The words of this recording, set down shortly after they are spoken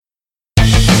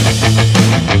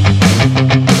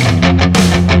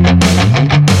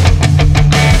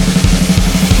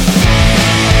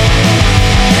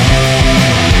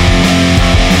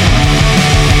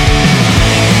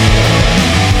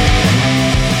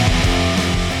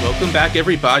Welcome back,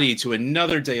 everybody, to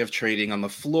another day of trading on the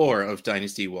floor of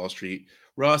Dynasty Wall Street.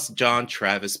 Ross, John,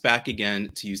 Travis back again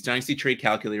to use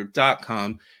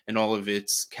dynastytradecalculator.com and all of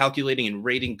its calculating and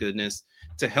rating goodness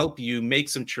to help you make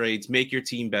some trades, make your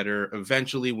team better,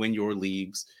 eventually win your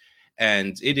leagues.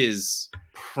 And it is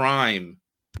prime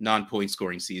non-point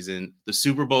scoring season. The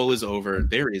Super Bowl is over.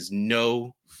 There is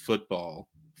no football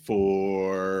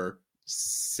for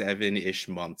 7-ish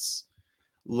months.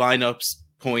 Lineups,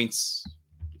 points,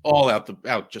 all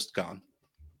out, just gone.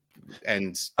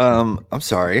 And I'm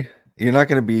sorry, you're not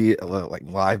going to be like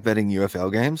live betting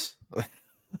UFL games?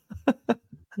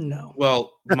 No.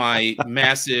 Well, my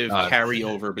massive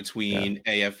carryover between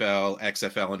AFL,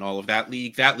 XFL, and all of that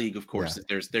league, of course,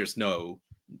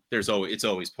 it's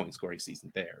always point scoring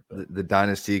season there. But the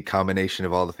dynasty combination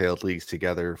of all the failed leagues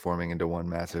together forming into one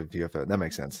massive UFL. That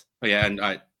makes sense. Oh, yeah,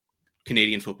 and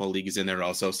Canadian Football League is in there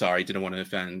also. Sorry, didn't want to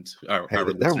offend our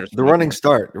listeners. The running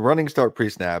start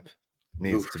pre-snap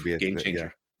needs to be a game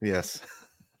changer. Yeah. Yes.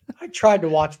 I tried to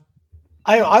watch.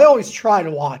 I always try to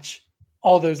watch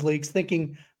all those leagues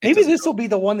thinking maybe this will be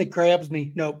the one that grabs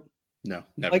me. Nope. No,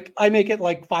 never. Like I make it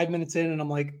like 5 minutes in and I'm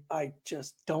like, I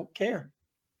just don't care.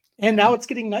 And now it's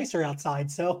getting nicer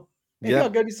outside. So maybe I'll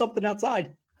go do something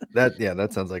outside. That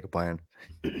sounds like a plan.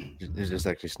 It's just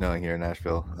actually snowing here in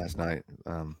Nashville last night.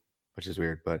 Which is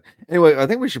weird, but anyway, I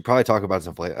think we should probably talk about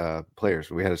some players.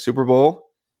 We had a Super Bowl.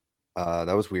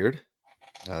 That was weird.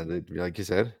 Like you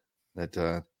said,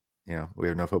 that we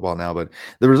have no football now, but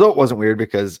the result wasn't weird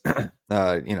because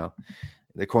the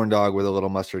corn dog with a little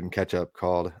mustard and ketchup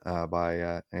called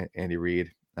by Andy Reid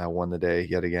won the day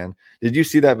yet again. Did you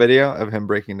see that video of him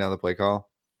breaking down the play call?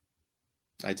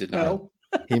 I did not. No.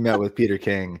 He met with Peter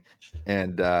King,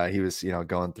 and he was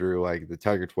going through like the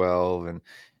Tiger 12 and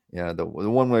the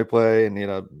one-way play and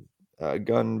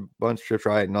gun bunch trip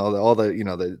right and all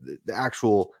the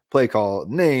actual play call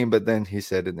name, but then he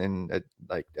said, and then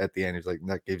at the end he's like,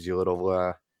 that gives you a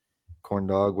little corn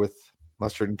dog with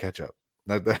mustard and ketchup,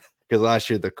 because last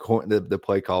year the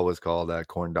play call was called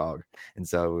corn dog, and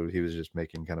so he was just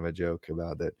making kind of a joke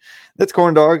about that. That's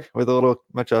corn dog with a little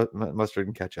mustard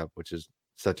and ketchup, which is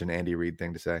such an Andy Reid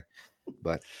thing to say.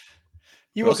 But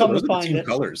you will come to find team it.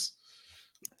 Colors.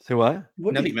 So what?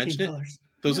 Now that you mentioned it,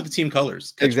 those are the team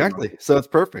colors. Exactly. So it's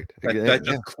perfect. That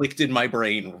just clicked in my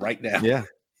brain right now. Yeah.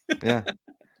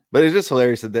 But it's just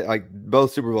hilarious that they,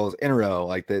 both Super Bowls in a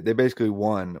row, they basically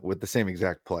won with the same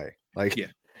exact play. Like the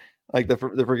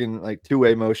freaking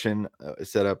two-way motion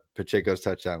set up Pacheco's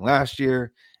touchdown last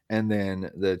year, and then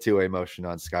the two-way motion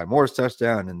on Sky Moore's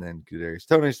touchdown, and then Kadarius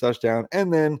Toney's touchdown,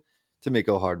 and then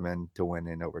Tamiko Hardman to win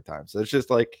in overtime. So it's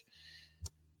just I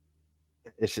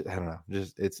don't know.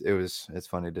 Just it's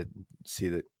funny to see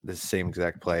that the same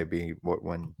exact play being what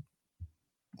won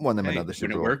them another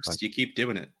Super Bowl. When it works, you keep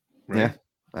doing it. Right? Yeah,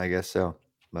 I guess so.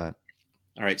 But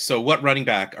all right. So, what running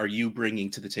back are you bringing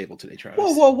to the table today, Travis?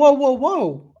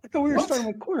 Whoa! I thought we were starting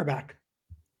with quarterback.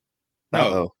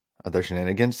 No, are there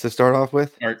shenanigans to start off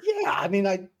with? Yeah, I mean,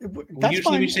 that's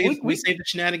usually fine. we save the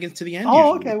shenanigans to the end.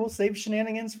 Oh, usually. okay. We'll save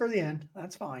shenanigans for the end.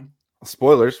 That's fine.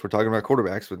 Spoilers, we're talking about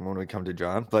quarterbacks when we come to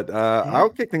John, but I'll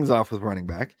kick things off with running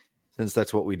back, since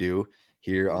that's what we do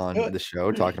here on the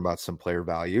show, talking about some player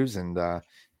values and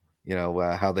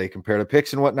how they compare to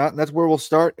picks and whatnot. And that's where we'll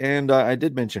start. And I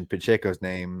did mention Pacheco's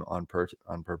name on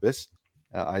purpose,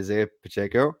 Isaiah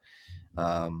Pacheco,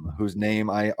 whose name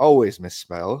I always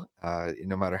misspell,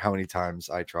 no matter how many times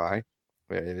I try.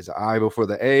 Is it I before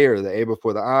the A or the A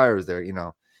before the I, or is there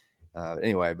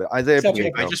anyway, but Isaiah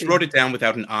Pacheco. I just wrote it down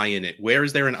without an I in it. Where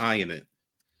is there an I in it?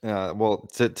 Well,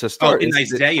 to start, in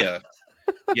Isaiah.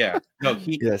 Yeah. No,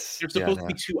 yes. There's supposed to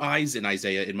be 2 I's in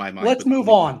Isaiah in my mind. Let's move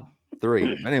on.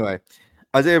 3. Anyway,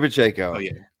 Isaiah Pacheco. Oh,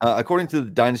 yeah. According to the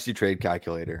Dynasty Trade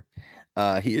Calculator,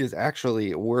 he is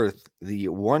actually worth the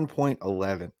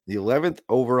 1.11, the 11th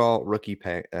overall rookie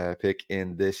pick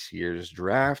in this year's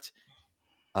draft.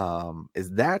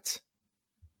 Is that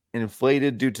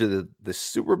inflated due to the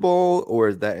Super Bowl, or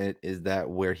is that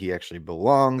where he actually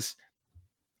belongs?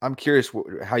 I'm curious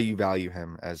how you value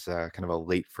him as kind of a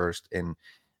late first in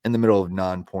the middle of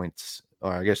non-points,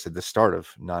 or I guess at the start of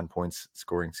non-points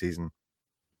scoring season.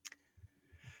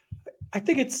 I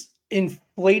think it's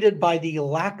inflated by the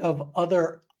lack of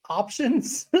other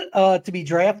options to be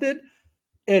drafted.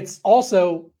 It's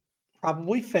also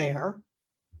probably fair.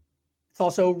 It's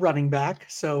also running back,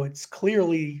 so it's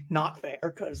clearly not fair,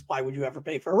 because why would you ever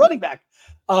pay for a running back?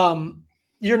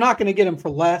 You're not going to get him for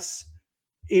less.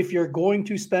 If you're going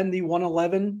to spend the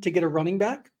 111 to get a running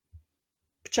back,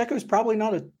 Pacheco is probably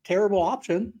not a terrible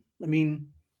option. I mean,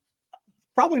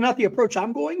 probably not the approach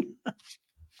I'm going.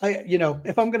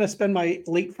 if I'm going to spend my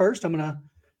late first, I'm going to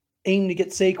aim to get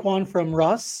Saquon from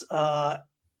Russ.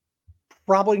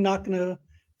 Probably not going to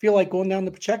feel like going down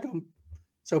the Pacheco.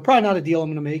 So probably not a deal I'm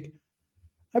going to make.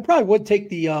 I probably would take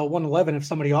the 111 if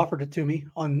somebody offered it to me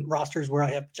on rosters where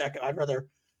I have Pacheco. I'd rather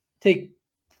take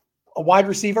a wide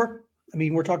receiver. I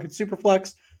mean, we're talking super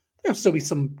flex. There'll still be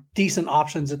some decent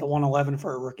options at the 111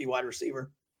 for a rookie wide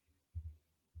receiver.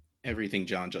 Everything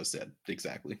John just said.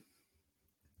 Exactly.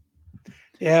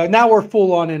 Yeah, now we're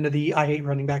full on into the I hate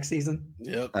running back season.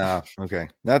 Yep. Okay.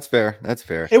 That's fair. That's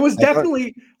fair. It was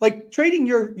definitely like trading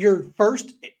your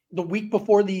first the week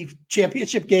before the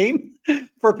championship game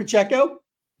for Pacheco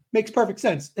makes perfect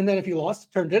sense. And then if you lost,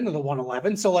 it turned into the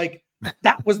 111. So like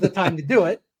that was the time to do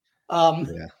it.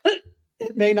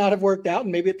 It may not have worked out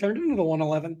and maybe it turned into the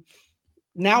 111.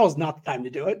 Now is not the time to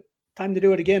do it. Time to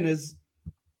do it again is,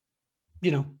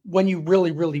 when you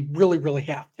really, really, really, really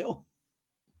have to.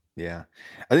 Yeah.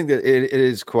 I think that it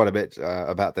is quite a bit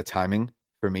about the timing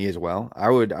for me as well. I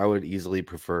would easily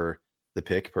prefer the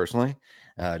pick personally,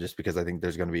 just because I think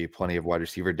there's going to be plenty of wide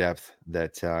receiver depth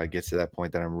that gets to that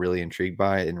point that I'm really intrigued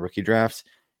by in rookie drafts.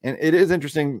 And it is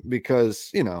interesting because,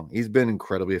 he's been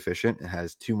incredibly efficient and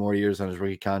has 2 more years on his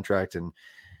rookie contract. And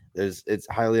it's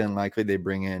highly unlikely they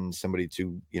bring in somebody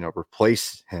to,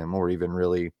 replace him or even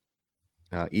really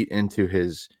eat into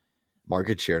his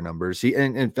market share numbers.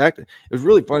 And in fact, it was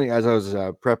really funny as I was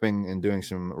prepping and doing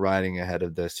some writing ahead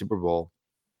of the Super Bowl.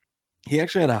 He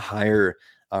actually had a higher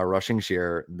rushing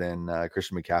share than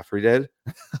Christian McCaffrey did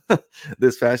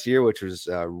this past year, which was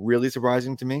really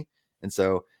surprising to me. And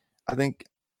so I think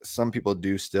some people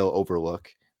do still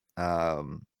overlook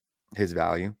his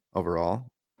value overall,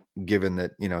 given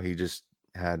that, he just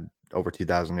had over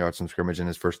 2,000 yards from scrimmage in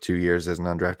his first 2 years as an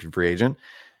undrafted free agent.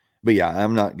 But yeah,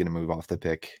 I'm not going to move off the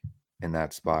pick in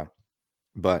that spot.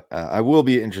 But I will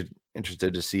be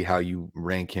interested to see how you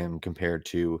rank him compared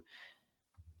to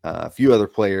a few other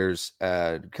players,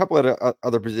 a couple of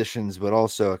other positions, but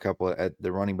also a couple at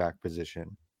the running back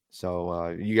position. So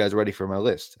you guys ready for my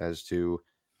list as to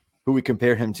who we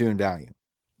compare him to in value?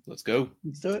 Let's go.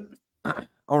 Let's do it.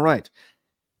 All right.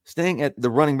 Staying at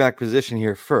the running back position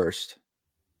here first,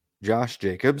 Josh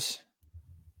Jacobs,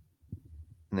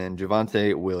 and then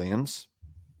Javonte Williams,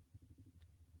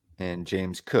 and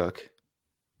James Cook.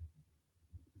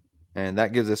 And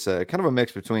that gives us a kind of a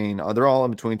mix between, they're all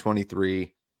in between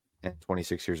 23 and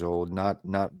 26 years old,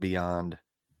 not beyond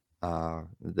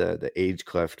the age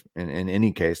cliff in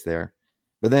any case there.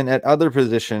 But then at other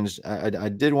positions, I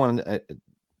did want to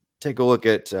take a look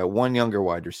at one younger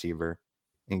wide receiver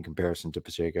in comparison to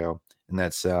Pacheco, and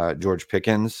that's George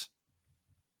Pickens.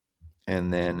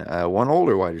 And then one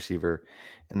older wide receiver,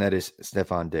 and that is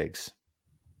Stephon Diggs.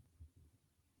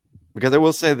 Because I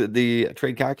will say that the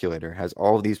trade calculator has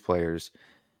all of these players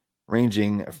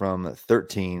ranging from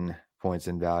 13 points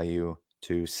in value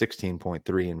to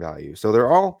 16.3 in value. So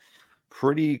they're all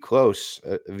pretty close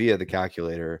via the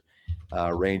calculator,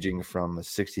 ranging from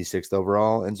 66th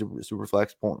overall in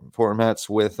Superflex formats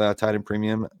with tight end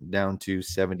premium down to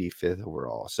 75th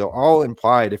overall. So all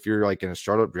implied, if you're like in a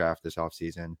startup draft this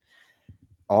offseason,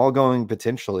 all going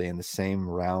potentially in the same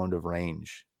round of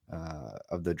range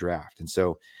of the draft. And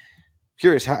so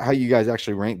curious how you guys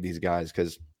actually rank these guys,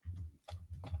 because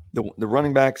the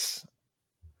running backs,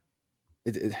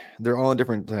 they're all in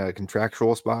different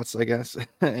contractual spots, I guess,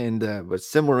 and but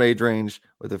similar age range,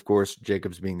 with of course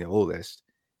Jacobs being the oldest.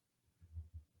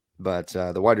 But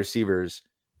the wide receivers,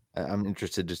 I'm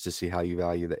interested just to see how you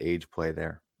value the age play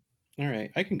there. All right,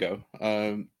 I can go.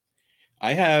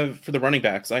 I have, for the running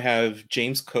backs, I have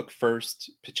James Cook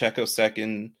first, Pacheco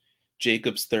second,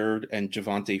 Jacobs third, and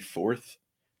Javonte fourth.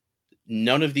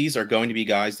 None of these are going to be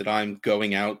guys that I'm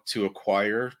going out to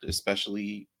acquire,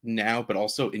 especially now, but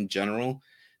also in general.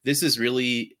 This is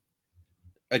really,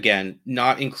 again,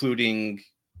 not including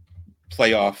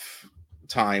playoff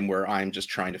time where I'm just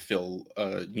trying to fill,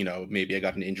 maybe I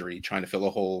got an injury, trying to fill a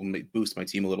hole, boost my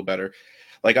team a little better.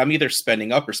 Like I'm either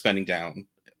spending up or spending down,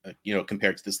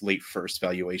 compared to this late first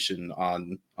valuation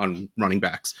on running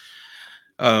backs.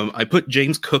 I put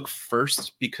James Cook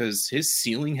first because his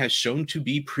ceiling has shown to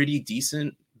be pretty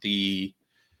decent. The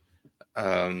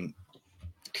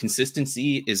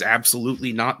consistency is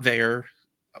absolutely not there,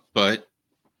 but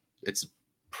it's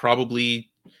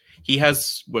probably, he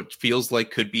has what feels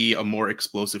like could be a more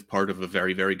explosive part of a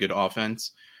very, very good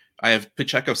offense. I have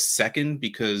Pacheco second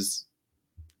because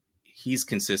he's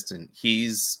consistent.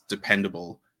 He's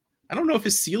dependable. I don't know if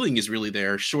his ceiling is really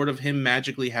there, short of him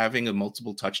magically having a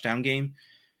multiple touchdown game.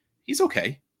 He's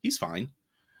okay. He's fine.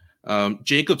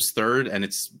 Jacobs third, and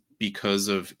it's because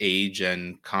of age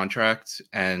and contract.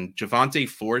 And Javonte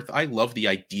fourth, I love the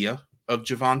idea of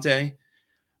Javonte,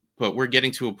 but we're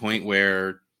getting to a point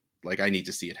where like I need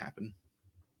to see it happen.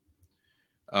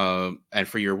 And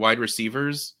for your wide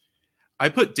receivers, I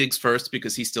put Diggs first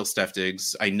because he's still Steph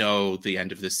Diggs. I know the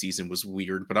end of this season was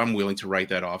weird, but I'm willing to write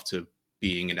that off to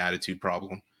being an attitude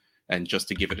problem and just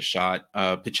to give it a shot.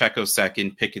 Pacheco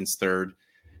second, Pickens third,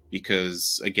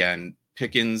 because again,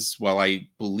 Pickens, while I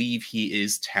believe he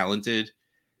is talented,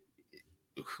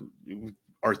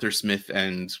 Arthur Smith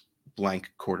and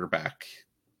blank quarterback.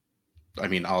 I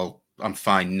mean, I'm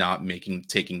fine not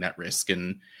taking that risk.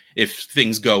 And if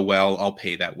things go well, I'll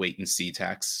pay that wait and see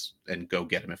tax and go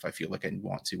get him if I feel like I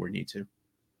want to or need to.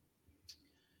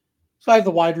 So I have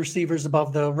the wide receivers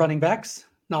above the running backs.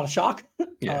 Not a shock.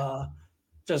 Yeah.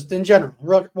 Just in general,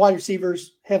 wide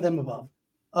receivers, have them above.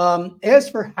 As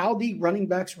for how the running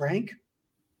backs rank,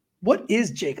 what is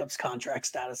Jacobs' contract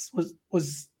status?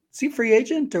 Was he free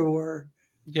agent or?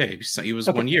 Yeah, he was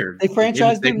okay. 1 year. They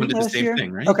franchised him did last the same year?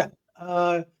 thing, right?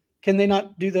 Okay. Can they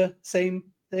not do the same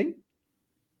thing?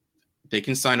 They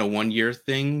can sign a 1 year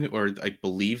thing, or I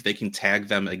believe they can tag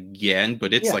them again,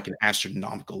 but it's like an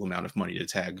astronomical amount of money to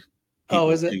tag. Oh,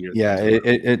 is it? Yeah,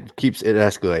 it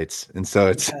escalates, and so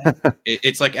it's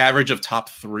it's like average of top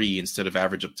 3 instead of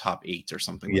average of top 8 or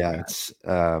something. Yeah, like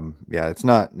it's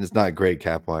not great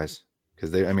cap wise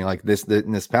because I mean, like this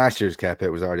past year's cap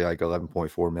hit was already like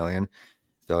 11.4 million,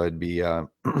 so it'd be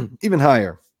even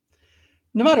higher.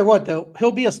 No matter what, though,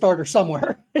 he'll be a starter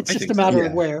somewhere. It's just a matter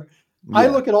of where. Yeah. I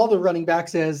look at all the running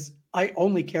backs as I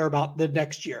only care about the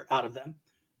next year out of them.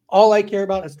 All I care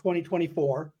about is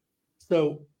 2024.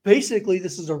 So basically,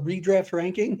 this is a redraft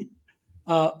ranking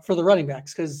for the running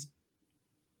backs because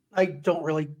I don't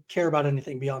really care about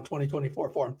anything beyond 2024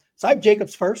 for him. So I have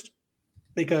Jacobs first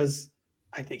because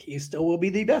I think he still will be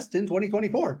the best in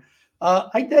 2024.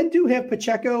 I then do have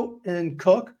Pacheco and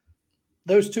Cook.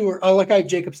 Those two are I have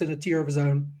Jacobs in a tier of his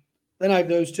own. Then I have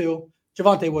those two.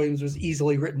 Javonte Williams was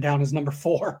easily written down as number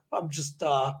 4. I'm just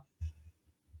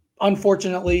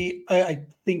unfortunately, I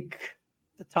think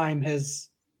the time has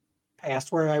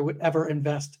passed where I would ever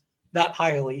invest that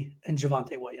highly in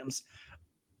Javonte Williams.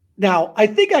 Now, I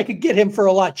think I could get him for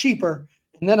a lot cheaper,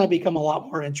 and then I become a lot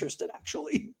more interested,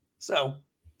 actually. So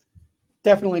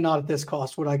definitely not at this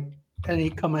cost would I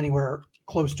come anywhere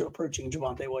close to approaching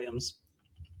Javonte Williams.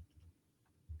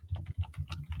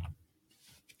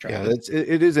 Yeah,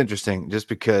 it is interesting just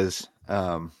because,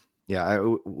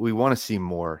 we want to see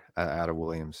more out of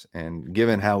Williams. And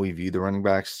given how we view the running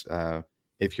backs,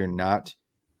 if you're not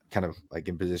kind of like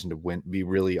in position to be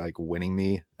really like winning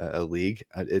me a league,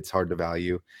 it's hard to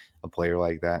value a player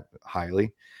like that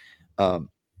highly. I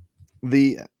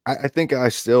think I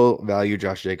still value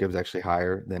Josh Jacobs actually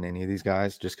higher than any of these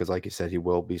guys, just because, like you said, he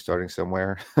will be starting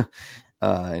somewhere,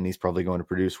 and he's probably going to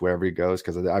produce wherever he goes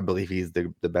because I believe he's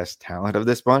the best talent of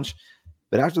this bunch.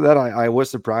 But after that, I was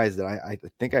surprised that I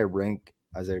think I rank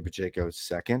Isaiah Pacheco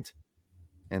second,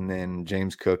 and then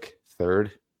James Cook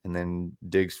third, and then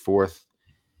Diggs fourth,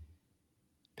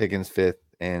 Pickens fifth,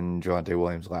 and Javonte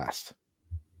Williams last.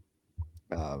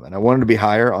 And I wanted to be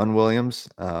higher on Williams.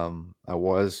 I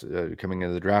was coming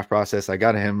into the draft process. I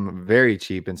got him very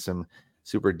cheap in some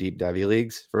super deep divey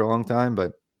leagues for a long time,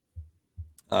 but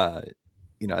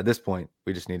at this point,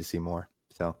 we just need to see more.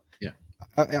 So yeah,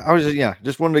 I was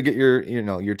just wanted to get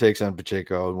your takes on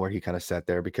Pacheco and where he kind of sat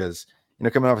there because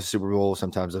coming off a Super Bowl,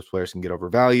 sometimes those players can get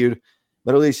overvalued,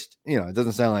 but at least it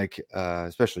doesn't sound like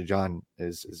especially John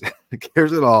is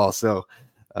cares at all. So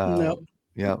no.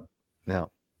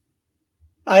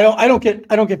 I don't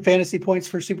get fantasy points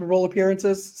for Super Bowl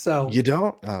appearances. So you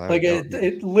don't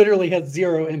it literally has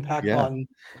zero impact on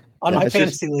my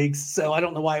fantasy leagues. So I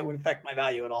don't know why it would affect my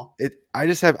value at all. I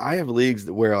have leagues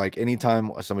where like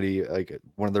anytime somebody like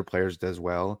one of their players does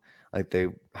well, like they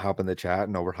hop in the chat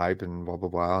and overhype and blah blah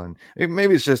blah, and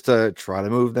maybe it's just to try to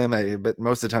move them, but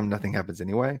most of the time nothing happens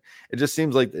anyway. It just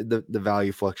seems like the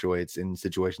value fluctuates in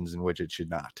situations in which it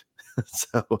should not.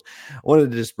 So I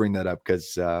wanted to just bring that up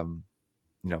because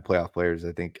playoff players,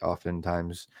 I think,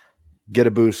 oftentimes get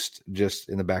a boost just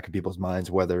in the back of people's minds,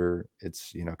 whether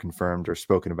it's confirmed or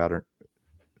spoken about or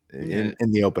in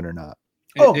the open or not.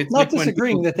 It's not like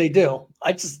disagreeing that they do.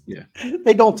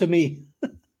 They don't to me.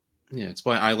 Yeah, it's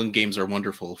why island games are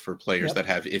wonderful for players that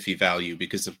have iffy value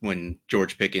because of when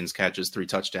George Pickens catches 3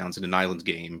 touchdowns in an island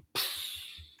game,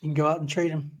 you can go out and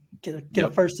trade him, get a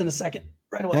first and a second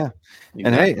right away. Yeah,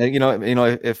 and hey,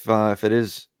 if it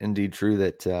is indeed true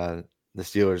that the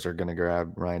Steelers are going to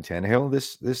grab Ryan Tannehill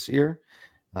this year,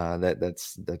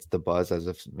 That's the buzz as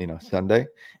of Sunday,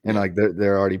 and Yeah. like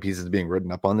there are already pieces being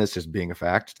written up on this, just being a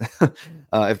fact.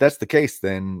 If that's the case,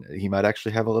 then he might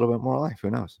actually have a little bit more life. Who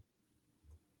knows?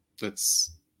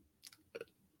 That's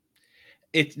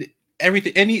it.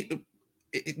 Everything.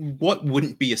 What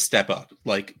wouldn't be a step up?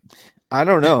 Like, I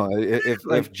don't know if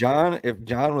Like- if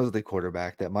John was the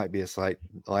quarterback, that might be a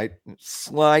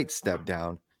slight step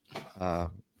down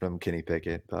from Kenny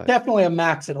Pickett, but Definitely a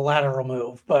max and a lateral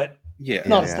move, but yeah,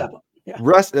 not a yeah. step up. Yeah,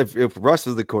 Russ, if Russ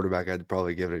was the quarterback, I'd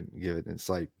probably give it a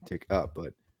slight tick up,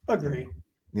 but agree.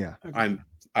 yeah. Agree.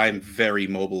 I'm very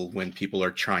mobile when people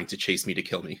are trying to chase me to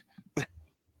kill me.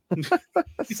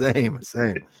 Same.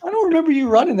 I don't remember you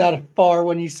running that far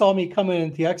when you saw me coming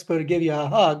into the expo to give you a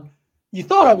hug. You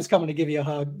thought I was coming to give you a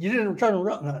hug. You didn't return a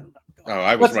run. Oh,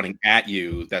 I was running at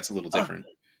you. That's a little different.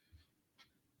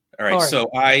 All right, so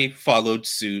I followed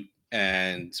suit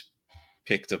and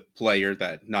picked a player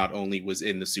that not only was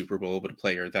in the Super Bowl, but a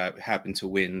player that happened to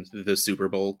win the Super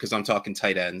Bowl, because I'm talking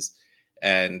tight ends.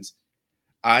 And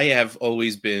I have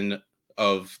always been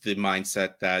of the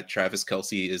mindset that Travis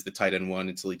Kelce is the tight end one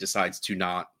until he decides to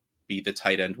not be the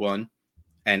tight end one.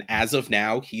 And as of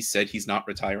now, he said he's not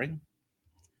retiring.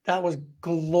 That was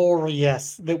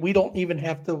glorious that we don't even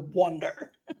have to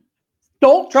wonder.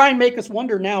 Don't try and make us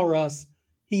wonder now, Russ.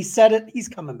 He said it. He's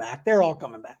coming back. They're all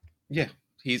coming back. Yeah,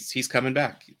 he's coming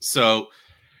back. So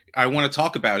I want to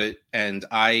talk about it. And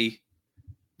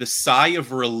the sigh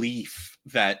of relief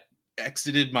that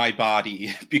exited my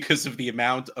body because of the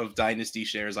amount of Dynasty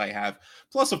shares I have.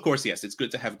 Plus, of course, yes, it's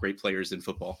good to have great players in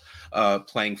football,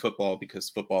 playing football, because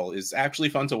football is actually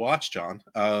fun to watch, John.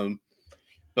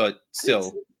 But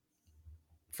still,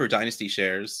 for Dynasty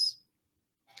shares,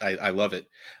 I love it.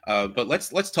 But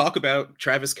let's talk about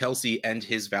Travis Kelce and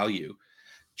his value.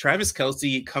 Travis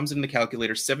Kelce comes in the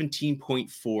calculator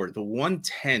 17.4. The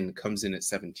 110 comes in at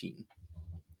 17.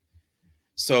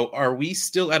 So are we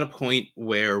still at a point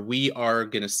where we are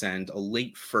going to send a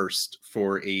late first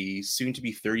for a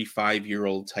soon-to-be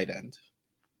 35-year-old tight end?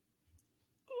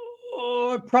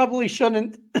 Oh, I probably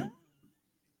shouldn't.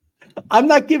 I'm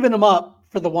not giving him up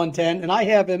for the 110, and I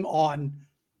have him on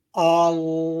a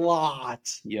lot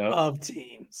of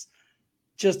teams.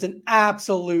 Just an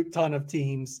absolute ton of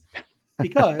teams,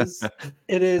 because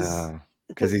it is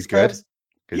because he's good.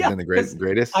 Because he's been the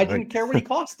greatest. I didn't care what he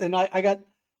cost, and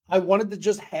I wanted to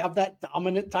just have that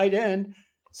dominant tight end.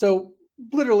 So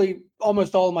literally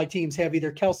almost all of my teams have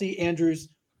either Kelce, Andrews,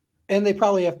 and they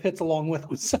probably have Pitts along with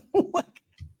them. So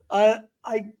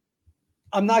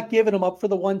I'm not giving him up for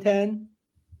the 110.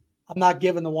 I'm not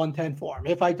giving the 110 for him.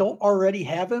 If I don't already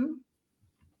have him,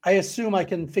 I assume I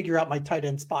can figure out my tight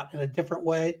end spot in a different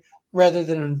way rather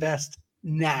than invest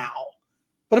now.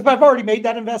 But if I've already made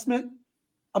that investment,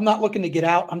 I'm not looking to get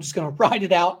out. I'm just going to ride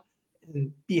it out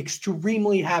and be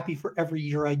extremely happy for every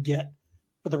year I get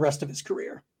for the rest of his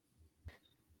career.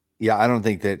 Yeah, I don't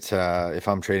think that if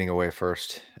I'm trading away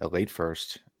a late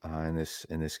first in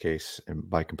this case, and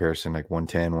by comparison, like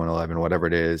 110, 111, whatever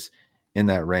it is in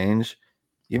that range,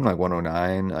 even like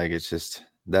 109, like it's just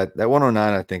that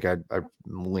 109, I think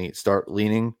I'd start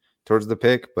leaning towards the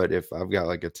pick. But if I've got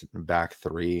like a back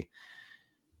three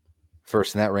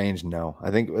first in that range, no.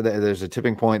 I think there's a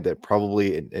tipping point that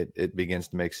probably it begins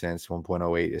to make sense.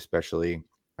 1.08 especially,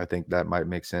 I think that might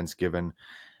make sense given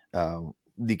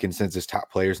the consensus top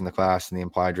players in the class and the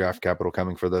implied draft capital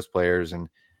coming for those players.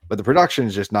 But the production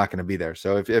is just not going to be there.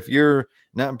 So if you're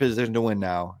not in position to win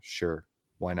now, sure,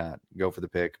 why not go for the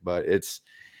pick? But it's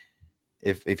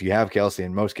if you have Kelce,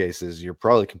 in most cases, you're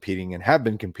probably competing and have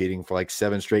been competing for like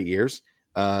 7 straight years.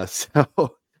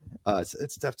 So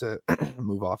it's tough to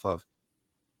move off of.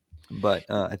 But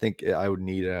I think I would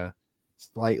need a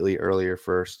slightly earlier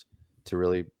first to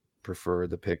really prefer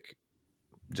the pick,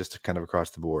 just kind of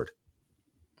across the board.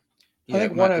 I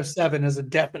think 107 is a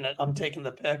definite. I'm taking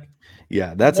the pick.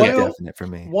 Yeah, that's a definite for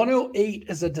me. 108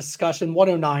 is a discussion.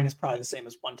 109 is probably the same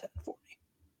as 110 for me.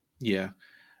 Yeah.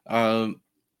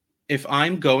 If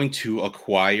I'm going to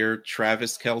acquire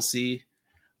Travis Kelce,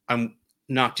 I'm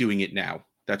not doing it now.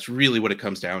 That's really what it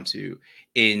comes down to.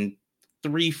 In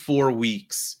 3-4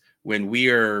 weeks, when we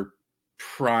are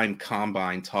prime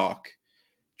combine talk,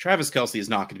 Travis Kelce is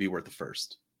not going to be worth the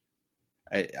first.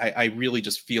 I really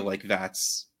just feel like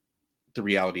that's the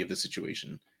reality of the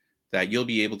situation, that you'll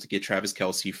be able to get Travis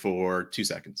Kelce for 2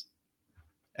 seconds.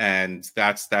 And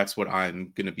that's what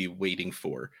I'm going to be waiting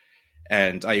for.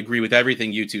 And I agree with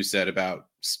everything you two said about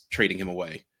trading him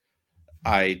away.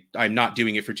 I'm not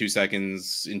doing it for 2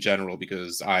 seconds in general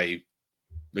because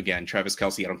again, Travis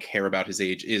Kelce, I don't care about his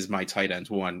age, is my tight end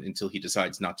one until he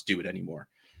decides not to do it anymore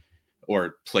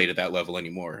or play to that level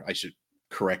anymore.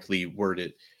 correctly word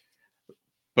it.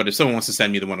 But if someone wants to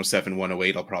send me the 107,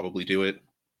 108, I'll probably do it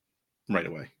right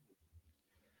away.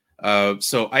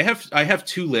 So I have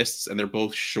two lists, and they're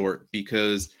both short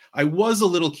because I was a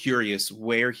little curious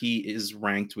where he is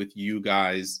ranked with you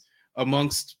guys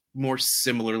amongst more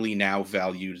similarly now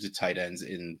valued tight ends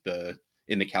in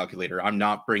the calculator. I'm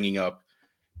not bringing up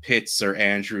Pitts or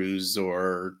Andrews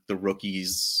or the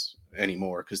rookies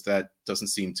anymore because that doesn't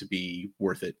seem to be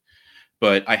worth it.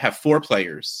 But I have 4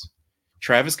 players: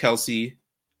 Travis Kelce,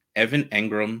 Evan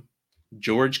Engram,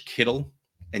 George Kittle,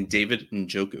 and David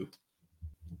Njoku.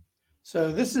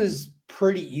 So this is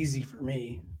pretty easy for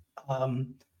me.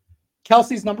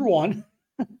 Kelsey's number 1.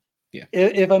 Yeah.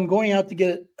 If I'm going out to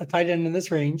get a tight end in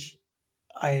this range,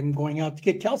 I am going out to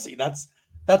get Kelce.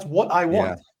 That's what I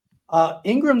want. Yeah.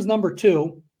 Ingram's number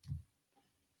 2.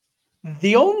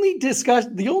 The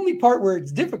only part where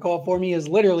it's difficult for me is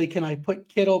literally, can I put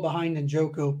Kittle behind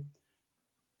Njoku?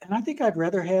 And I think I'd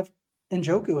rather have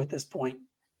Njoku at this point.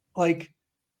 Like,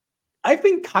 I've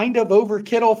been kind of over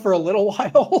Kittle for a little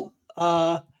while.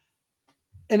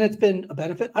 And it's been a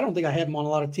benefit. I don't think I have him on a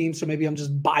lot of teams, so maybe I'm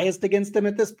just biased against him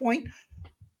at this point.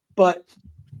 But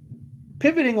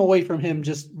pivoting away from him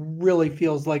just really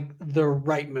feels like the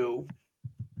right move.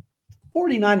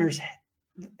 49ers,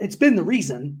 it's been the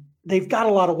reason. They've got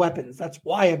a lot of weapons. That's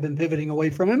why I've been pivoting away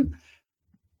from him.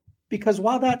 Because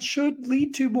while that should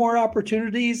lead to more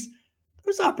opportunities,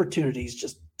 those opportunities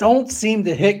just don't seem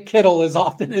to hit Kittle as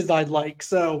often as I'd like.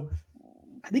 So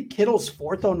I think Kittle's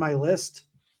 4th on my list,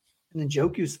 and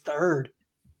Njoku's 3rd,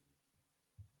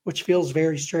 which feels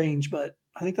very strange, but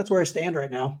I think that's where I stand right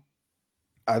now.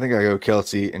 I think I go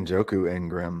Kelce, Njoku,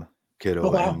 Ingram, Kittle,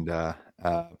 oh, wow.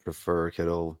 and prefer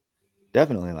Kittle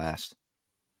definitely last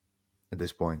at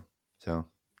this point. So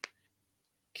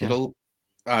Kittle,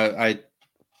 yeah.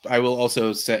 I will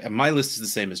also say my list is the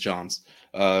same as John's.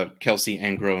 Kelce,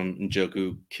 Ingram,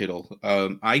 Njoku, Kittle.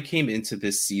 I came into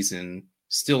this season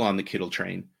still on the Kittle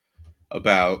train.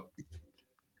 So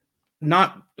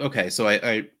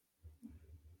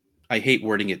I hate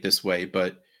wording it this way,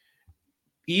 but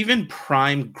even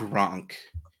prime Gronk,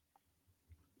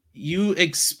 you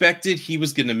expected he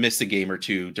was going to miss a game or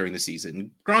two during the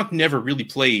season. Gronk never really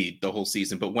played the whole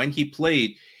season, but when he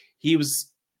played, he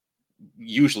was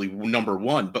usually number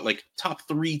 1, but like top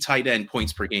 3 tight end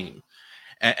points per game.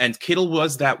 And Kittle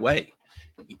was that way.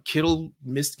 Kittle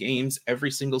missed games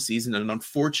every single season, and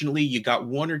unfortunately you got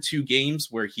 1 or 2 games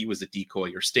where he was a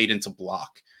decoy or stayed into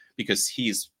block because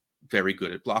he's very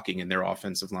good at blocking and their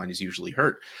offensive line is usually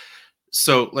hurt.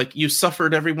 So like you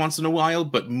suffered every once in a while,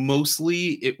 but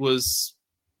mostly it was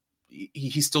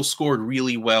he still scored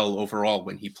really well overall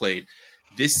when he played.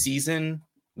 This season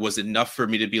was enough for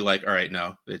me to be like, all right,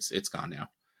 no, it's gone now.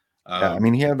 Yeah, I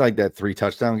mean, he had like that 3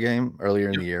 touchdown game earlier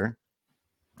in the year,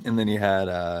 and then he had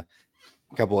a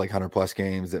couple like 100+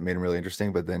 games that made him really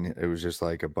interesting, but then it was just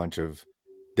like a bunch of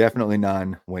definitely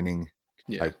non-winning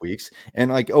type weeks.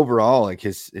 And like overall, like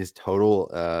his total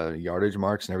yardage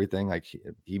marks and everything, like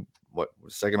he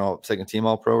second team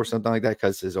all pro or something like that,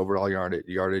 because his overall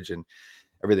yardage and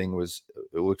everything it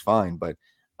looked fine, but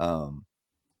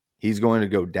he's going to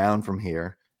go down from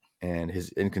here, and his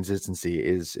inconsistency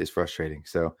is frustrating.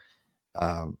 So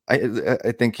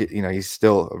I think he's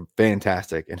still a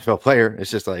fantastic NFL player.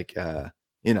 It's just like I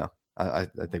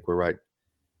think we're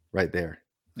right there.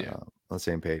 Yeah, on the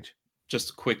same page.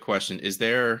 Just a quick question: is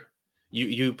there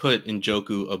you put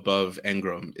Njoku above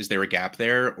Engram? Is there a gap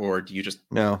there, or do you just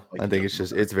no? I think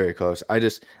it's very close.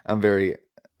 I'm very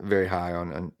very high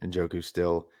on Njoku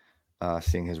still,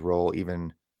 seeing his role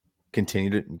even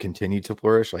continue to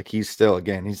flourish. Like he's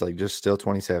like just still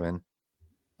 27,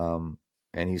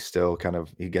 and he's still kind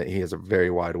of he has a very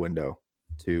wide window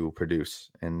to produce,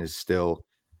 and is still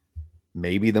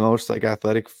maybe the most like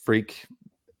athletic freak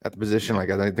at the position. Like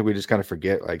I think we just kind of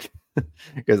forget, like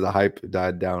because the hype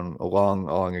died down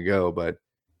long ago, but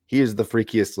he is the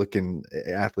freakiest looking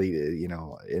athlete,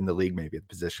 in the league, maybe at the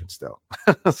position still.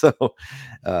 So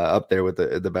up there with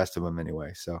the best of them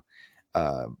anyway. So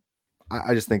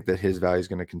I just think that his value is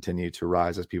going to continue to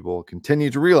rise as people continue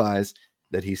to realize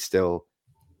that he's still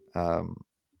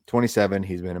 27.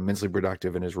 He's been immensely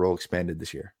productive, and his role expanded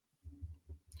this year.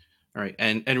 All right.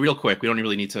 And real quick, we don't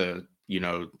really need to,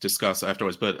 discuss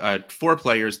afterwards, but 4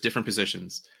 players, different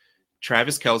positions: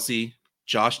 Travis Kelce,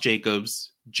 Josh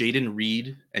Jacobs, Jaden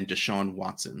Reed, and Deshaun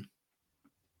Watson.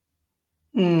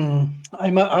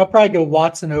 I'll probably go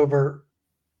Watson over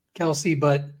Kelce,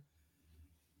 but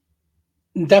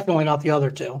definitely not the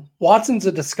other 2. Watson's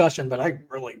a discussion, but I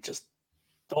really just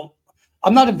don't.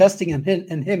 I'm not investing in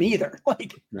him either.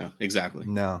 Like, no, exactly.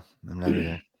 No, I'm not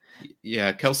either.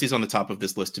 Yeah, Kelsey's on the top of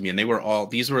this list to me, and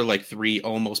these were like three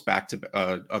almost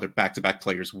other back-to-back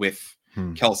players with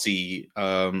Kelsey.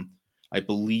 I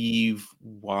believe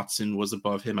Watson was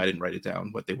above him. I didn't write it down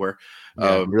what they were.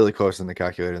 Yeah, really close in the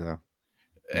calculator though.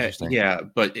 Yeah,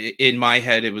 but in my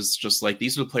head, it was just like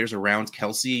these are the players around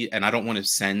Kelsey, and I don't want to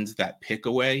send that pick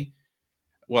away.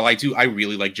 Well, I do. I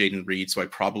really like Jaden Reed, so I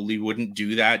probably wouldn't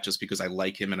do that just because I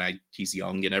like him and he's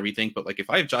young and everything. But like if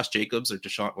I have Josh Jacobs or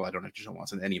Deshaun, well, I don't have Deshaun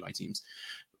Watson on any of my teams.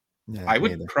 Yeah, I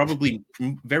would probably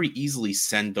very easily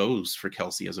send those for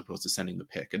Kelsey as opposed to sending the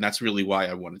pick, and that's really why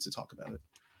I wanted to talk about it.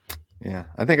 Yeah,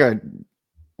 I think I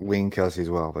lean Kelsey as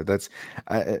well, but that's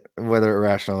whether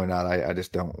irrational or not. I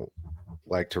just don't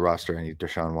like to roster any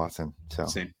Deshaun Watson. So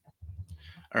same.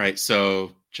 All right,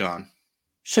 so John,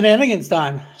 shenanigans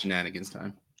time.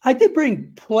 I did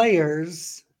bring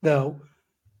players, though.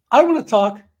 I want to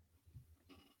talk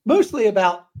mostly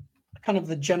about kind of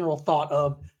the general thought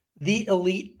of the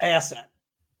elite asset,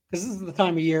 because this is the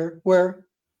time of year where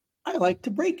I like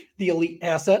to break the elite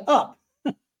asset up.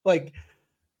 Like,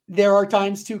 there are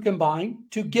times to combine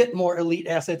to get more elite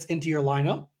assets into your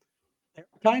lineup. There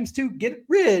are times to get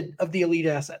rid of the elite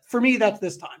asset. For me, that's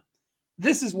this time.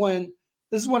 This is when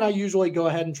I usually go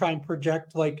ahead and try and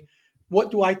project, like, what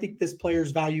do I think this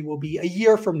player's value will be a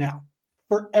year from now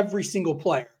for every single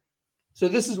player? So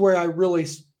this is where I really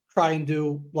try and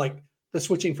do like the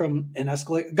switching from an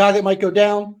escalator, a guy that might go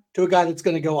down to a guy that's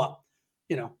going to go up,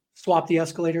 swap the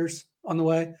escalators on the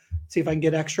way, see if I can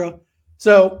get extra.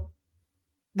 So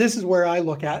this is where I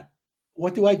look at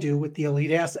what do I do with the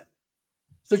elite asset?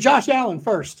 So Josh Allen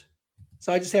first.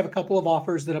 So I just have a couple of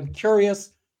offers that I'm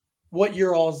curious what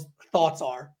your all's thoughts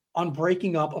are on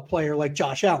breaking up a player like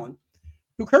Josh Allen,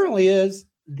 who currently is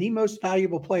the most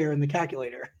valuable player in the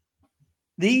calculator.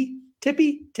 The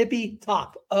tippy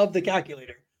top of the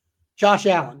calculator. Josh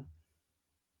Allen.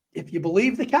 If you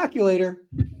believe the calculator,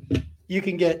 you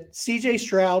can get CJ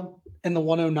Stroud and the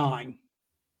 109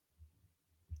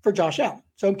 for Josh Allen.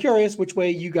 So I'm curious which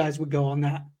way you guys would go on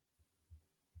that.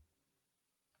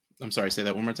 I'm sorry, say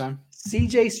that one more time.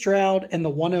 CJ Stroud and the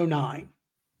 109.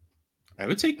 I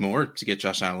would take more to get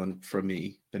Josh Allen from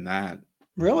me than that.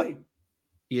 Really?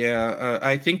 Yeah,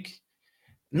 I think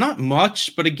not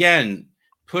much, but again,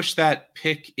 push that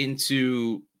pick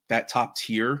into that top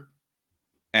tier,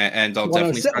 and I'll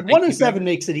definitely start 107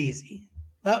 makes it easy.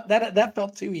 That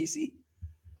felt too easy.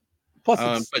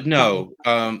 Plus, but no,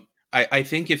 I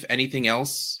think if anything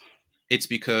else, it's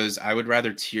because I would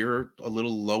rather tier a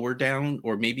little lower down,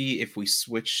 or maybe if we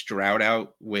switch Stroud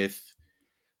out with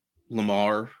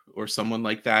Lamar or someone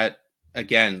like that,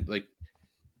 again, like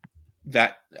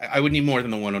that, I would need more than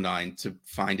the 109 to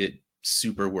find it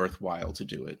super worthwhile to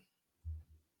do it.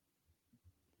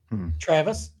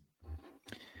 Travis?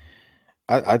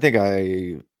 I think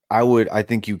I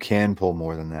think you can pull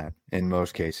more than that in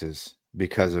most cases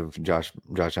because of Josh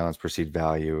Allen's perceived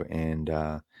value and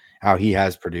how he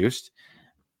has produced.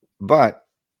 But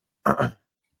I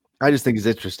just think it's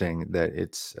interesting that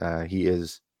he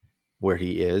is where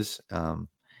he is.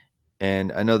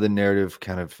 And I know the narrative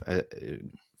kind of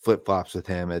flip-flops with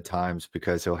him at times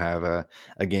because he'll have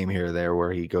a game here or there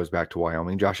where he goes back to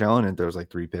Wyoming, Josh Allen, and throws like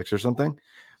 3 picks or something.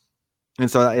 And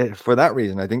so for that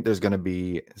reason, I think there's going to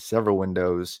be several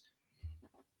windows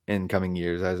in coming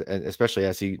years, especially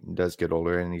as he does get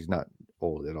older, and he's not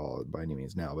old at all by any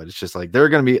means now, but it's just like there are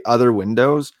going to be other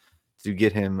windows to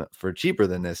get him for cheaper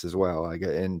than this as well.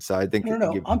 And so I think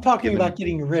I'm talking about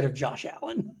getting rid of Josh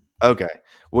Allen. Okay.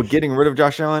 Well, getting rid of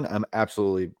Josh Allen, I'm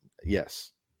absolutely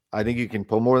yes. I think you can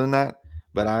pull more than that,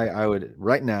 but I would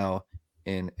right now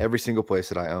in every single place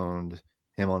that I owned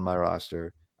him on my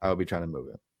roster, I would be trying to move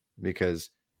him because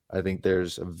I think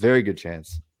there's a very good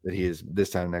chance that he is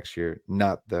this time next year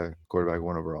not the quarterback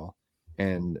 1 overall,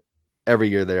 and every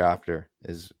year thereafter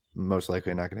is most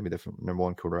likely not going to be the number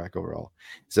 1 quarterback overall.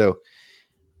 So,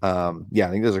 I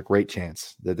think there's a great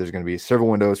chance that there's going to be several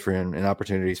windows for him and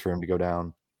opportunities for him to go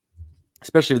down,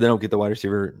 especially if they don't get the wide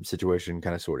receiver situation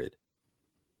kind of sorted.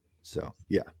 So,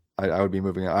 yeah, I would be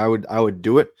moving. I would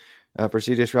do it for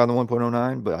CJ Stroud the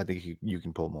 1.09, but I think you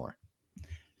can pull more.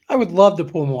 I would love to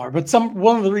pull more, but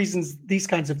one of the reasons these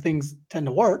kinds of things tend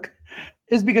to work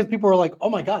is because people are like, oh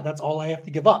my God, that's all I have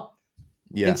to give up.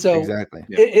 Yeah, and so exactly.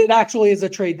 It actually is a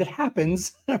trade that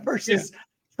happens versus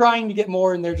trying to get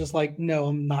more. And they're just like, no,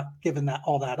 I'm not giving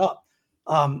all that up.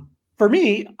 For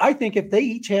me, I think if they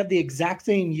each have the exact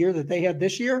same year that they had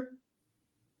this year,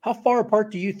 how far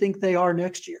apart do you think they are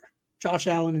next year? Josh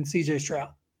Allen and CJ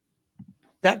Stroud.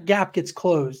 That gap gets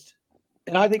closed.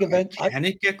 And I think eventually. Can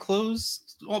it get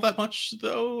closed all that much,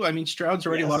 though? I mean, Stroud's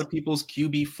already a lot of people's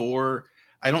QB4.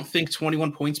 I don't think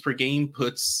 21 points per game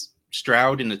puts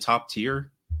Stroud in the top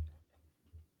tier.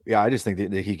 Yeah, I just think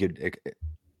that he could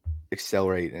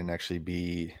accelerate and actually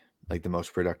be like the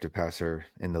most productive passer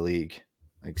in the league,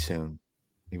 like soon,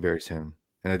 like very soon.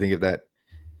 And I think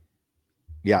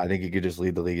I think he could just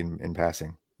lead the league in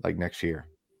passing like next year.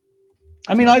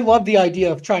 I mean, I love the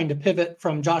idea of trying to pivot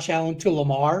from Josh Allen to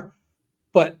Lamar,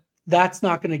 but that's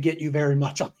not going to get you very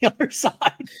much on the other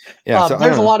side. Yeah, so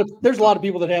there's a lot of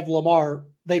people that have Lamar.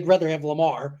 They'd rather have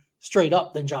Lamar straight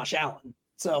up than Josh Allen.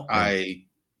 So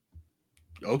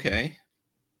okay.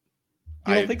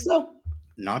 You don't think so?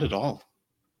 Not at all.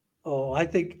 Oh, I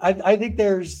think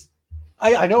there's.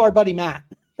 I know our buddy Matt.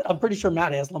 I'm pretty sure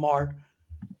Matt has Lamar,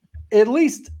 at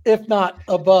least if not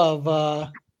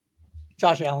above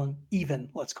Josh Allen. Even,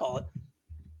 let's call it.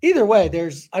 Either way,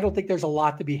 I don't think there's a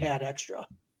lot to be had extra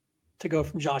to go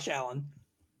from Josh Allen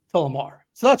to Lamar.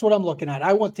 So that's what I'm looking at.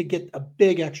 I want to get a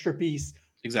big extra piece.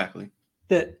 Exactly.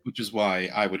 Which is why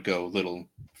I would go a little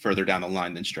further down the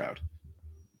line than Stroud.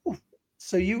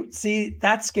 So you see,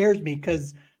 that scares me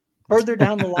because further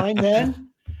down the line,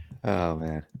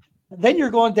 then you're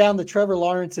going down the Trevor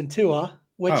Lawrence and Tua.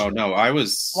 Which, I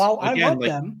love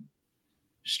them.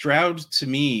 Stroud, to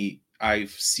me,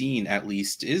 I've seen at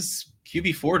least is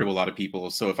QB4 to a lot of people.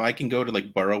 So if I can go to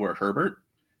like Burrow or Herbert,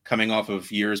 coming off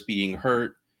of years being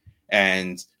hurt,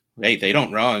 and they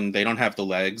don't run, they don't have the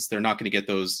legs, they're not going to get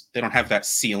those. They don't have that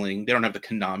ceiling. They don't have the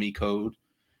Konami code.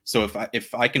 So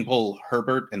if I can pull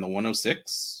Herbert in the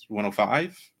 106,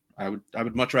 105, I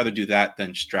would much rather do that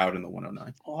than Stroud in the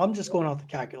 109. Well, I'm just going off the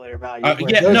calculator value.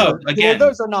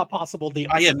 Those are not possible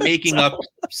deals. I am making up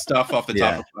stuff off the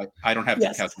top of I don't have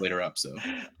the calculator up. So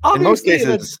obviously, in most cases,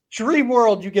 in a dream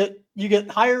world, you get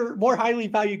more highly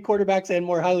valued quarterbacks and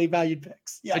more highly valued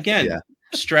picks. Yes. Again,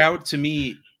 Stroud to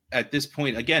me at this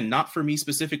point, again, not for me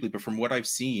specifically, but from what I've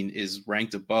seen, is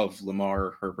ranked above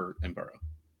Lamar, Herbert, and Burrow.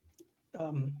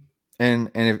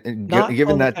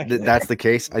 Given that's the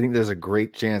case, I think there's a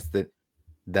great chance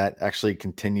that actually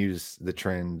continues the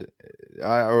trend,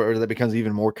 or that becomes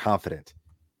even more confident.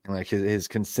 And like his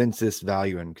consensus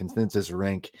value and consensus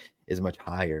rank is much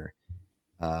higher.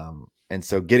 And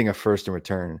so getting a first in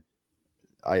return,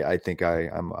 I think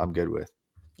I'm good with.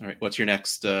 All right, what's your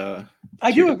next? I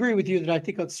do agree with you that I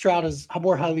think Stroud is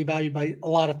more highly valued by a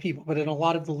lot of people, but in a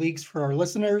lot of the leagues for our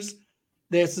listeners,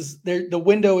 the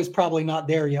window is probably not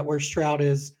there yet where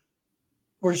Stroud's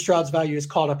value is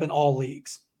caught up in all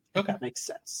leagues. Okay. If that makes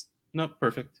sense. No,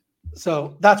 perfect.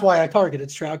 So that's why I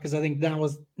targeted Stroud, because I think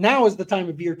now is the time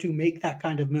of year to make that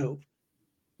kind of move.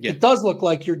 Yeah. It does look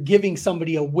like you're giving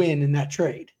somebody a win in that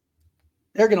trade.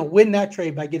 They're going to win that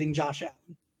trade by getting Josh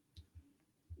Allen.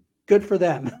 Good for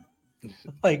them.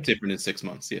 Like different in 6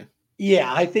 months. Yeah.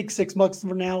 Yeah. I think 6 months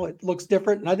from now, it looks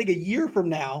different. And I think a year from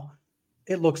now,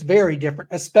 it looks very different,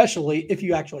 especially if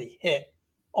you actually hit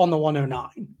on the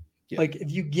 109. Yeah. Like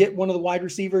if you get one of the wide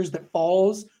receivers that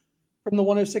falls from the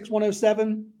 106,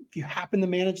 107, if you happen to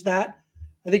manage that,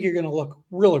 I think you're going to look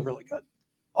really, really good.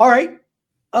 All right.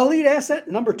 Elite asset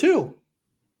number 2,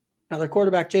 another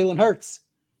quarterback, Jalen Hurts.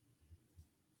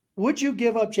 Would you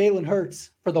give up Jalen Hurts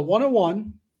for the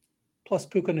 101 plus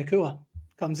Puka Nacua?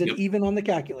 Comes in even on the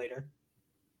calculator.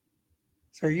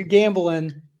 So are you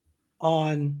gambling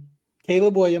on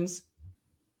Caleb Williams,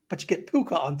 but you get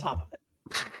Puka on top of it?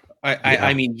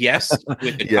 I mean, yes,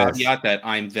 with the caveat that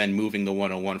I'm then moving the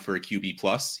 101 for a QB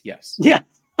plus. Yes. Yeah,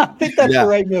 I think that's the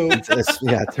right move.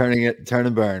 Turn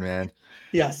and burn, man.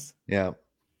 Yes. Yeah.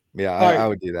 I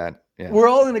would do that. Yeah. We're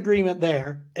all in agreement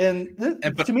there.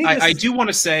 But to me, I do want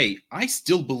to say, I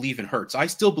still believe in Hurts. I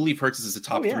still believe Hurts is a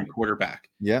top 3 quarterback.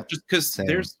 Yeah. Just because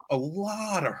there's a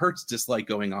lot of Hurts dislike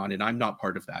going on, and I'm not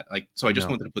part of that. So I just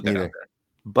wanted to put that out there.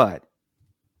 But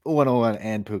 101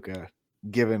 and Puka,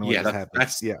 given what has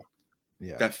happened.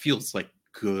 That feels like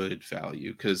good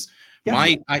value, because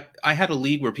I had a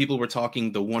league where people were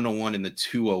talking the 101 and the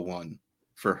 201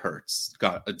 for Hurts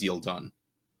got a deal done.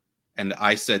 And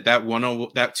I said that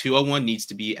 201 needs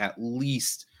to be at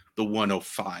least the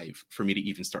 105 for me to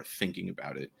even start thinking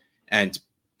about it. And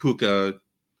Puka,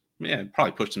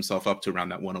 probably pushed himself up to around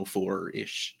that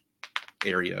 104-ish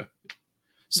area.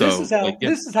 So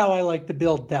this is how I like to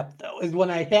build depth, though, is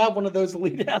when I have one of those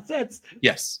elite assets.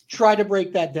 Yes. Try to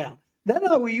break that down. Then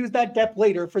I will use that depth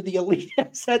later for the elite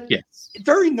asset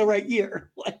during the right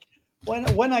year. Like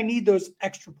when I need those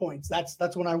extra points,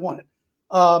 that's when I want it.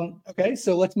 Okay,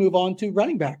 so let's move on to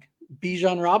running back,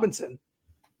 Bijan Robinson.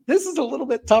 This is a little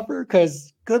bit tougher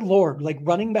because, good Lord, like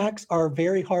running backs are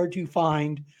very hard to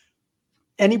find.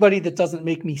 Anybody that doesn't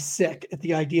make me sick at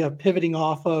the idea of pivoting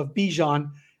off of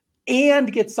Bijan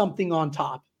and get something on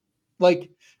top. Like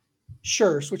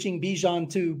sure, switching Bijan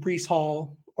to Brees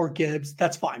Hall or Gibbs,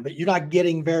 that's fine, but you're not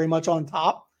getting very much on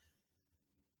top.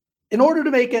 In order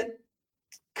to make it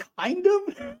kind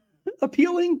of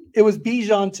appealing, it was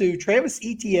Bijan to Travis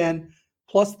Etienne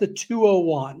plus the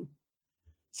 201.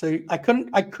 So I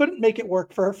couldn't make it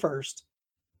work for a first,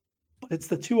 but it's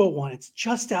the 201. It's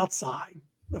just outside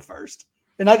the first.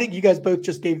 And I think you guys both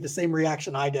just gave the same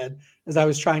reaction I did as I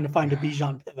was trying to find a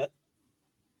Bijan pivot.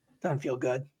 Doesn't feel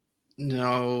good.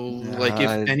 No, like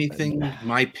if anything,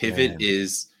 my pivot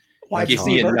is Wide give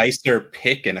me a receiver. nicer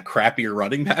pick and a crappier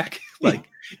running back. Like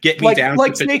get me like down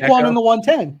like to Saquon Pacheco. in the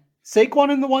 110.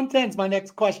 Saquon in the 110 is my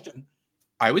next question.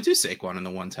 I would do Saquon in the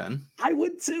 110. I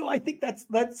would too. I think that's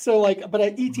so like, but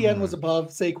ETN was above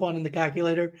Saquon in the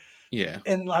calculator. Yeah.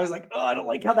 And I was like, oh, I don't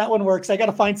like how that one works. I got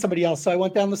to find somebody else. So I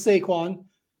went down to Saquon.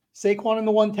 Saquon in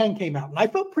the 110 came out. And I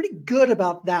felt pretty good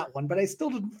about that one, but I still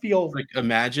didn't feel Like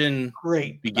imagine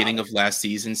great. beginning of last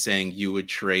season saying you would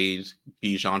trade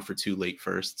Bijan for 2 late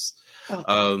firsts.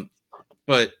 Okay.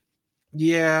 But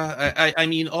yeah, I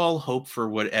mean, all hope for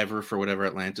whatever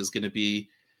Atlanta's going to be.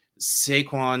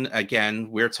 Saquon, again,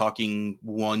 we're talking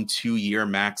 1-2 year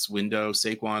max window.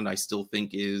 Saquon, I still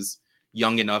think is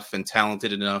young enough and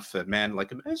talented enough that, man,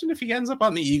 like imagine if he ends up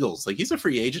on the Eagles. Like he's a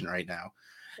free agent right now.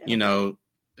 Yeah. You know,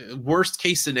 worst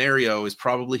case scenario is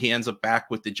probably he ends up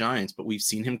back with the Giants, but we've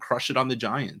seen him crush it on the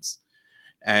Giants.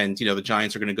 And, you know, the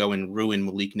Giants are going to go and ruin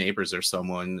Malik Neighbors or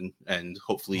someone and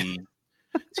hopefully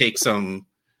take some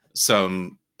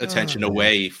attention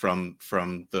away from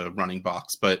the running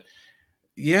box. But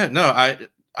yeah, no,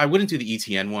 I wouldn't do the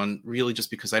ETN one really just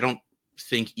because I don't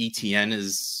think ETN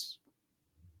is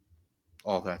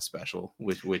all that special.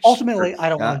 Which ultimately, I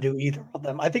don't want to do either of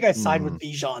them. I think I side with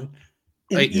Bijan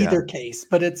in either case,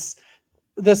 but it's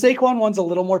the Saquon one's a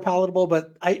little more palatable,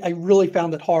 but I really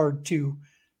found it hard to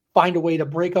find a way to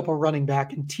break up a running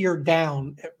back and tear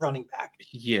down at running back.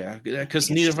 Yeah, because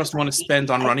neither of us want to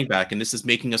spend on running back, and this is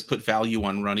making us put value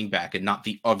on running back and not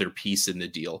the other piece in the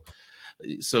deal.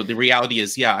 So the reality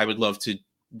is, yeah, I would love to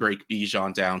break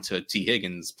Bijan down to T.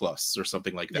 Higgins plus or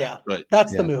something like that. Yeah, but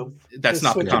that's the move. That's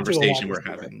not the conversation we're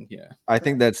having. Yeah, I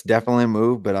think that's definitely a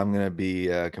move, but I'm going to be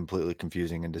completely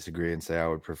confusing and disagree and say I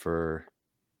would prefer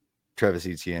Travis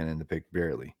Etienne and the pick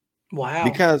barely. Wow.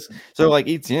 Because so like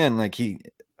Etienne, like he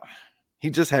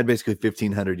just had basically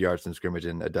 1,500 yards in scrimmage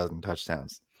and a dozen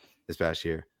touchdowns this past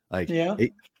year. Like, yeah,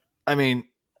 I mean,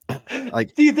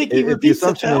 like, do you think he repeats the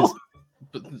assumption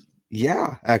is?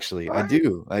 Yeah, actually, I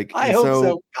do. Like, I hope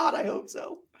so. God, I hope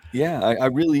so. Yeah, I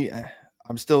really,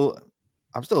 I'm still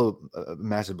a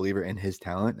massive believer in his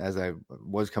talent as I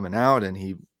was coming out, and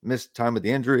he missed time with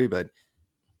the injury, but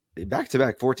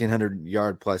back-to-back 1,400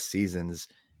 yard plus seasons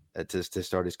to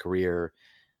start his career.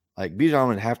 Like Bijan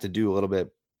would have to do a little bit.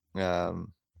 I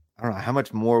don't know how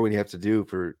much more would he have to do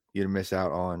for you to miss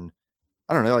out on.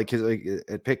 I don't know, like because like,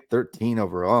 at pick 13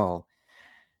 overall.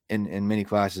 In many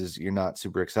classes, you're not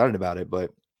super excited about it,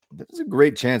 but there's a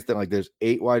great chance that like there's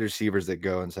 8 wide receivers that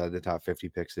go inside the top 50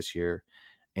 picks this year,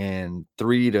 and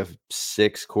 3 to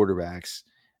 6 quarterbacks,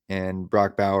 and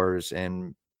Brock Bowers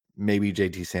and maybe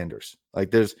JT Sanders. Like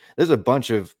there's a bunch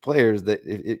of players that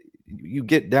you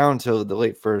get down to the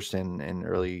late first and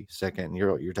early second,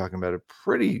 you're talking about a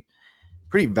pretty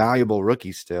valuable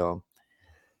rookie still.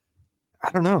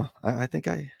 I don't know. I think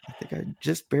I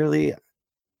just barely.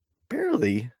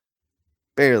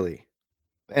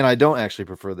 And I don't actually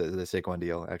prefer the Saquon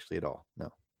deal actually at all.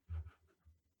 No.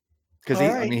 Because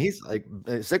I mean, he's like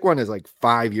Saquon is like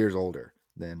 5 years older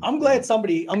than. I'm glad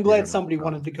somebody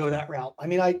wanted to go that route. I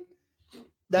mean,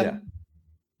 But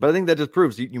I think that just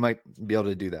proves you might be able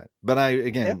to do that. But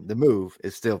the move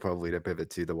is still probably to pivot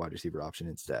to the wide receiver option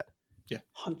instead. Yeah,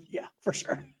 for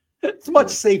sure. It's much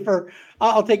safer.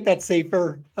 I'll take that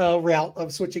safer route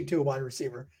of switching to a wide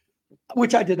receiver,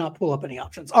 which I did not pull up any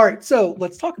options. All right, so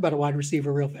let's talk about a wide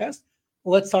receiver real fast.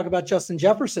 Let's talk about Justin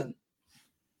Jefferson.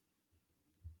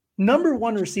 Number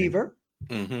 1 receiver,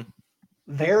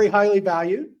 very highly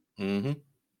valued. Mm-hmm.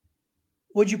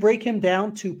 Would you break him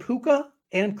down to Puka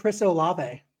and Chris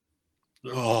Olave?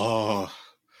 Oh,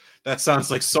 that sounds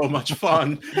like so much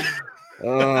fun.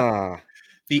 The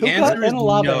Puka answer is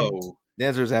no. The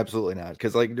answer is absolutely not,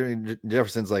 because like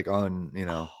Jefferson's like on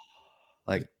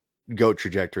like GOAT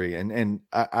trajectory, and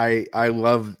I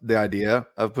love the idea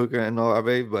of Puka and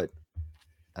Olave, but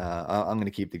I'm going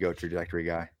to keep the GOAT trajectory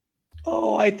guy.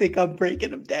 Oh, I think I'm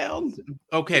breaking him down.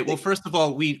 Okay, well, first of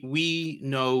all, we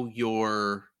know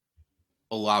your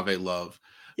Olave love,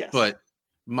 yes, but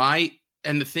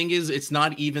the thing is, it's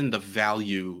not even the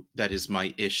value that is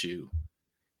my issue.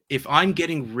 If I'm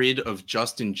getting rid of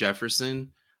Justin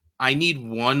Jefferson, I need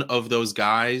one of those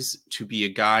guys to be a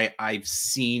guy I've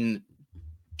seen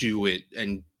do it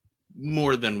and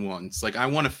more than once. Like, I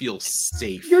want to feel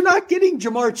safe. You're not getting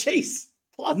Jamar Chase.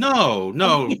 No.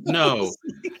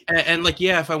 And like,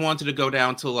 yeah, if I wanted to go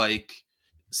down to like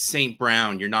St.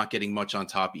 Brown, you're not getting much on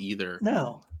top either.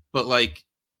 No. But like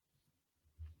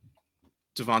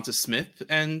Devonta Smith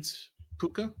and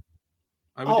Puka,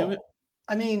 I would do it.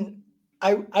 I mean,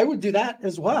 I would do that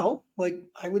as well. Like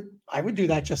I would do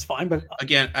that just fine. But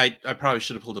again, I probably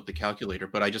should have pulled up the calculator,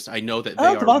 but I know that they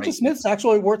are Devonta right. Smith's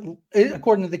actually worth,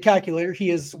 according to the calculator,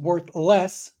 he is worth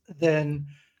less than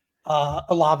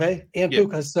Olave and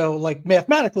Puka. So like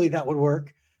mathematically that would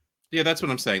work. Yeah, that's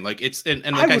what I'm saying. Like it's and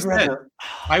like I said,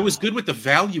 I was good with the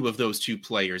value of those two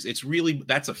players. It's really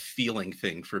that's a feeling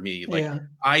thing for me. Like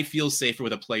I feel safer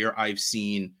with a player I've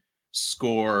seen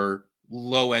score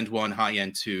low end 1, high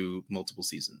end 2 multiple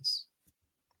seasons.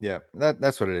 Yeah,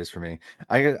 that's what it is for me.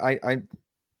 I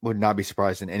would not be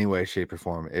surprised in any way, shape, or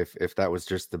form if that was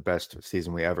just the best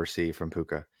season we ever see from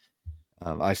Puka.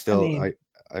 I'm still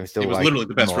it was literally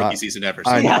the best rookie season ever.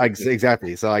 So.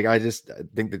 Exactly. So I just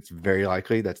think it's very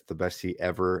likely that's the best he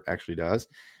ever actually does.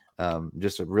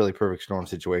 Just a really perfect storm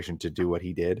situation to do what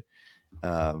he did.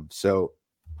 So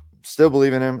still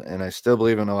believe in him, and I still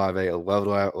believe in Olave. I love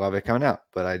Olave coming out,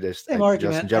 but I just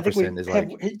Justin Jefferson is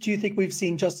like. Do you think we've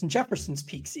seen Justin Jefferson's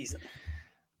peak season?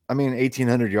 I mean,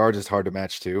 1,800 yards is hard to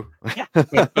match too. Yeah.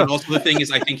 but also the thing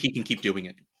is, I think he can keep doing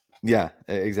it. Yeah,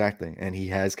 exactly, and he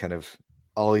has kind of.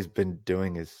 All he's been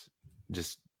doing is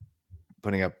just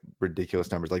putting up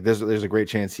ridiculous numbers. Like there's a great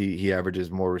chance he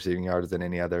averages more receiving yards than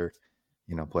any other,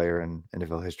 player in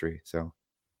NFL history. So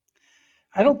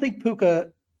I don't think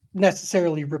Puka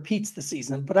necessarily repeats the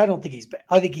season, but I don't think he's bad.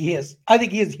 I think he is. I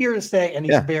think he is here to stay, and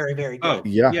he's very, very good.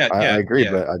 Oh, I agree,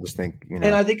 but I just think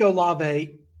And I think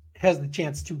Olave has the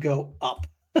chance to go up.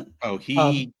 Oh,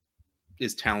 he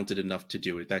is talented enough to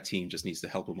do it. That team just needs to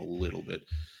help him a little bit.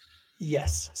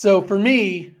 Yes. So for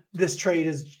me, this trade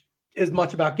is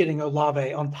much about getting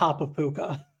Olave on top of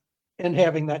Puka and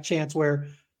having that chance where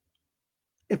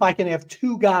if I can have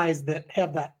two guys that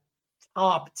have that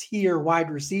top tier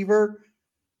wide receiver,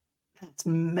 that's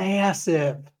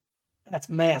massive. That's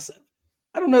massive.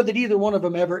 I don't know that either one of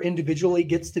them ever individually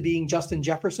gets to being Justin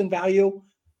Jefferson value,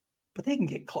 but they can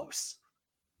get close.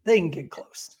 They can get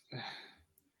close.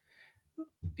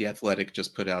 The Athletic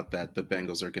just put out that the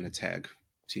Bengals are going to tag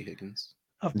T. Higgins.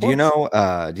 Do you know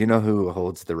who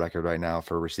holds the record right now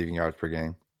for receiving yards per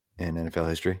game in NFL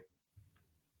history?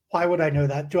 Why would I know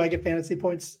that? Do I get fantasy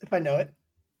points if I know it?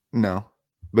 No.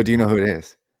 But do you know who it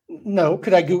is? No.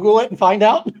 Could I Google it and find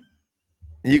out?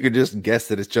 You could just guess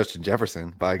that it's Justin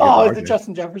Jefferson. Is it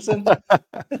Justin Jefferson?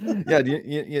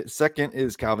 Yeah. Second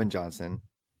is Calvin Johnson.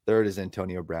 Third is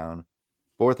Antonio Brown.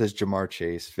 Fourth is Jamar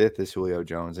Chase. Fifth is Julio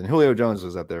Jones. And Julio Jones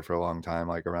was up there for a long time,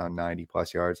 like around 90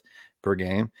 plus yards per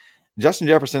game. Justin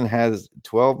Jefferson has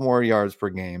 12 more yards per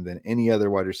game than any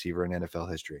other wide receiver in NFL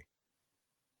history.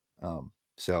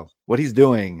 So what he's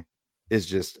doing is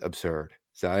just absurd.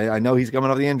 So I know he's coming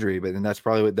off the injury, but then that's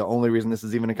probably the only reason this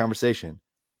is even a conversation.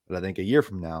 But I think a year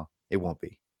from now, it won't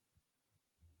be.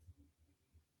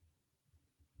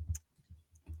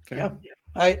 Okay.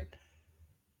 Yeah.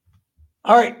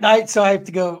 All right. So I have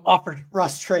to go offer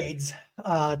Russ trades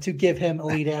to give him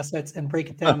elite assets and break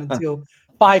it down into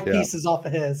 5 pieces off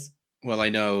of his. Well, I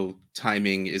know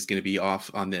timing is going to be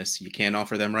off on this. You can't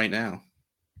offer them right now.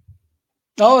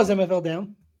 Oh, is MFL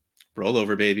down? Roll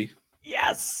over, baby.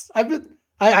 Yes.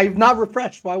 I've not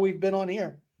refreshed while we've been on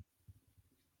here.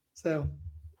 So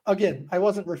again, I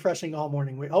wasn't refreshing all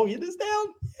morning. Oh, it is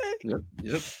down.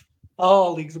 Yep.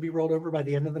 All leagues will be rolled over by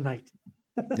the end of the night.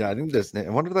 Yeah, I think I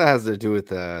wonder if that has to do with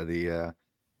the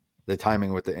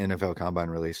timing with the NFL Combine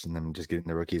release and them just getting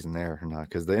the rookies in there or not.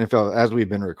 Because the NFL, as we've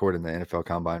been recording, the NFL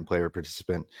Combine player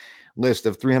participant list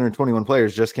of 321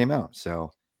 players just came out.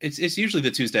 So it's usually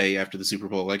the Tuesday after the Super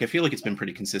Bowl. Like I feel like it's been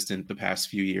pretty consistent the past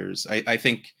few years. I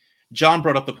think John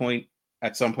brought up the point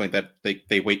at some point that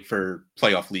they wait for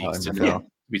playoff leagues to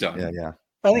be done. Yeah.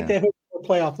 I think they hope for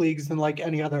playoff leagues than like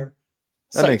any other.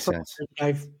 That makes sense.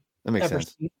 That makes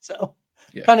sense. Seen. So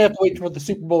kind of have to wait for the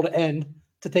Super Bowl to end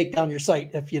to take down your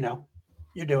site if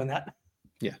you're doing that.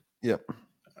 Yeah. Yep.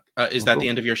 Is that the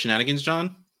end of your shenanigans,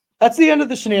 John? That's the end of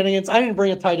the shenanigans. I didn't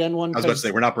bring a tight end one. I was about to say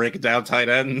we're not breaking down tight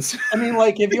ends. I mean,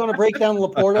 like if you want to break down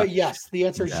Laporta, yes. The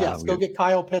answer is yes. Go get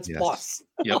Kyle Pitts plus.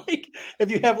 Yep. Like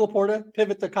if you have Laporta,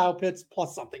 pivot to Kyle Pitts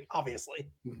plus something. Obviously.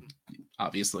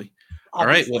 All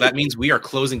right. Well, that means we are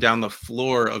closing down the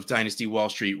floor of Dynasty Wall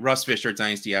Street. Russ Fisher,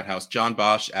 Dynasty Outhouse, John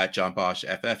Bosch at John Bosch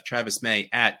FF, Travis May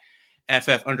at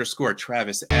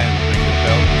FF_Travis M.